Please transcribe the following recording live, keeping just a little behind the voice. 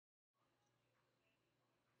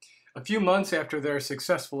A few months after their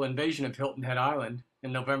successful invasion of Hilton Head Island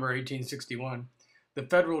in November 1861, the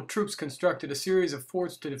Federal troops constructed a series of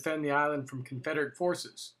forts to defend the island from Confederate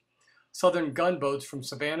forces. Southern gunboats from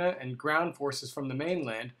Savannah and ground forces from the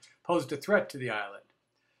mainland posed a threat to the island.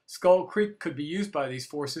 Skull Creek could be used by these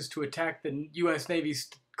forces to attack the U.S. Navy's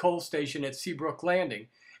coal station at Seabrook Landing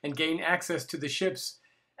and gain access to the ships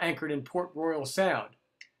anchored in Port Royal Sound.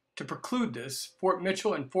 To preclude this, Fort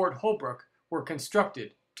Mitchel and Fort Holbrook were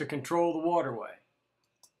constructed to control the waterway.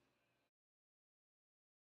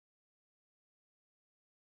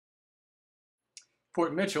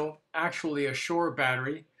 Fort Mitchel, actually a shore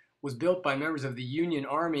battery, was built by members of the Union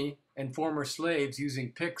Army and former slaves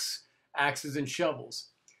using picks, axes, and shovels.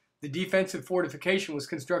 The defensive fortification was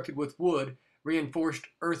constructed with wood, reinforced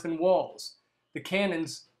earthen walls. The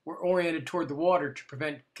cannons were oriented toward the water to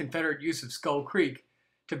prevent Confederate use of Skull Creek,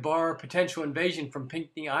 to bar potential invasion from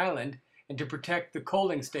Pinckney Island, and to protect the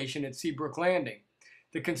coaling station at Seabrook Landing.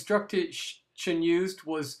 The construction used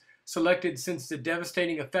was selected since the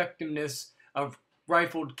devastating effectiveness of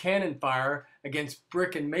rifled cannon fire against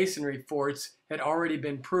brick and masonry forts had already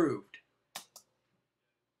been proved.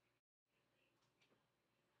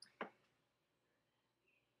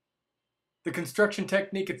 The construction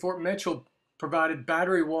technique at Fort Mitchel provided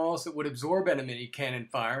battery walls that would absorb enemy cannon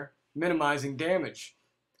fire, minimizing damage.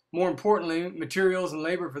 More importantly, materials and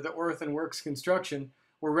labor for the earthworks construction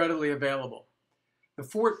were readily available. The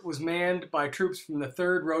fort was manned by troops from the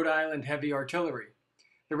 3rd Rhode Island Heavy Artillery.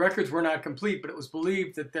 The records were not complete, but it was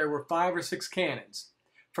believed that there were 5 or 6 cannons.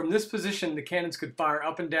 From this position, the cannons could fire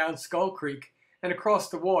up and down Skull Creek and across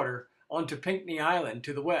the water onto Pinckney Island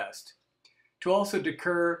to the west. To also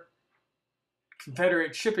deter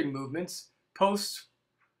Confederate shipping movements, posts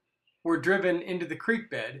were driven into the creek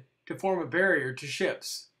bed to form a barrier to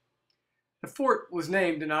ships. The fort was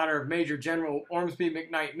named in honor of Major General Ormsby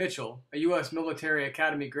McKnight Mitchel, a U.S. Military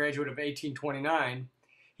Academy graduate of 1829.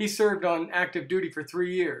 He served on active duty for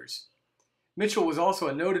 3 years. Mitchel was also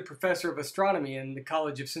a noted professor of astronomy in the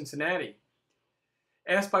College of Cincinnati.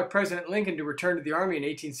 Asked by President Lincoln to return to the Army in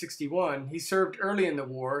 1861, he served early in the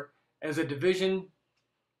war as a Division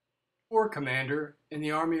Corps commander in the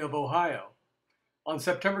Army of Ohio. On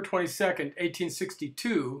September 22,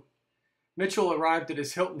 1862, Mitchel arrived at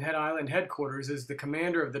his Hilton Head Island headquarters as the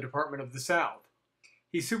commander of the Department of the South.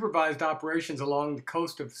 He supervised operations along the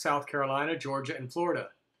coast of South Carolina, Georgia, and Florida.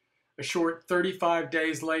 A short 35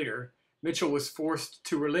 days later, Mitchel was forced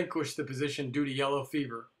to relinquish the position due to yellow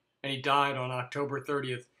fever, and he died on October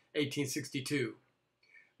 30, 1862.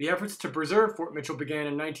 The efforts to preserve Fort Mitchel began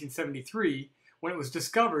in 1973 when it was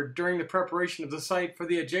discovered during the preparation of the site for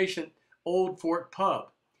the adjacent Old Fort Pub.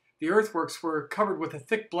 The earthworks were covered with a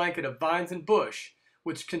thick blanket of vines and bush,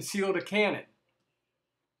 which concealed a cannon.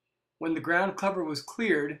 When the ground cover was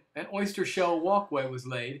cleared, an oyster shell walkway was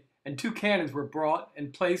laid, and 2 cannons were brought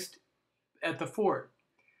and placed at the fort.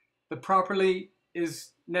 The property is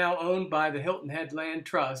now owned by the Hilton Head Land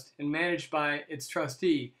Trust and managed by its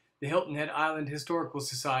trustee, the Hilton Head Island Historical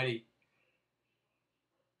Society.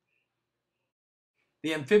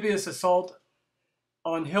 The amphibious assault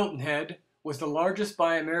on Hilton Head was the largest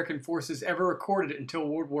by American forces ever recorded until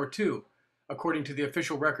World War II, according to the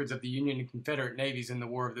official records of the Union and Confederate navies in the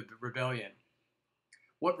War of the Rebellion.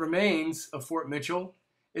 What remains of Fort Mitchel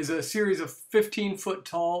is a series of 15-foot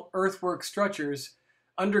tall earthwork structures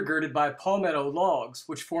undergirded by palmetto logs,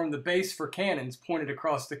 which form the base for cannons pointed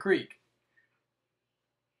across the creek.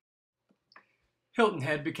 Hilton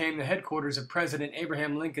Head became the headquarters of President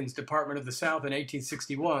Abraham Lincoln's Department of the South in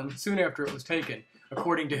 1861, soon after it was taken,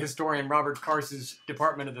 according to historian Robert Carse's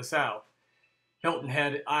Department of the South, Hilton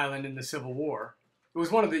Head Island in the Civil War. It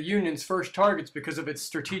was one of the Union's first targets because of its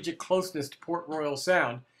strategic closeness to Port Royal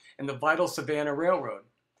Sound and the vital Savannah Railroad.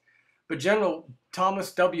 But General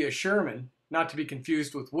Thomas W. Sherman, not to be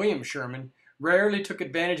confused with William Sherman, rarely took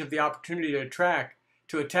advantage of the opportunity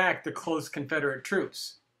to attack the close Confederate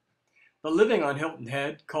troops. The living on Hilton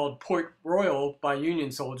Head, called Port Royal by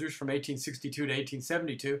Union soldiers from 1862 to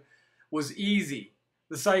 1872, was easy.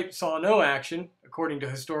 The site saw no action, according to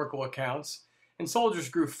historical accounts, and soldiers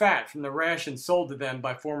grew fat from the rations sold to them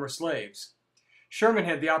by former slaves. Sherman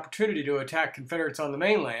had the opportunity to attack Confederates on the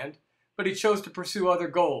mainland, but he chose to pursue other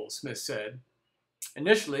goals, Smith said.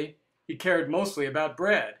 Initially, he cared mostly about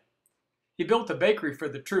bread. He built a bakery for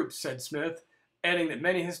the troops, said Smith, adding that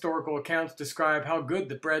many historical accounts describe how good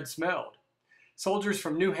the bread smelled. Soldiers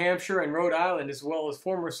from New Hampshire and Rhode Island, as well as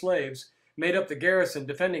former slaves, made up the garrison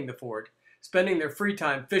defending the fort, spending their free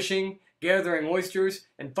time fishing, gathering oysters,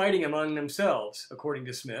 and fighting among themselves, according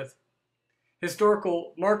to Smith.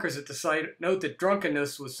 Historical markers at the site note that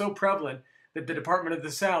drunkenness was so prevalent that the Department of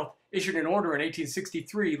the South issued an order in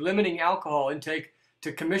 1863 limiting alcohol intake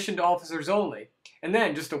to commissioned officers only, and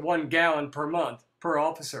then just a 1 gallon per month per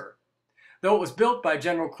officer. Though it was built by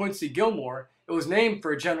General Quincy Gilmore, it was named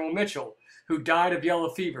for General Mitchel, who died of yellow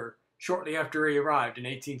fever shortly after he arrived in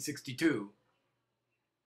 1862.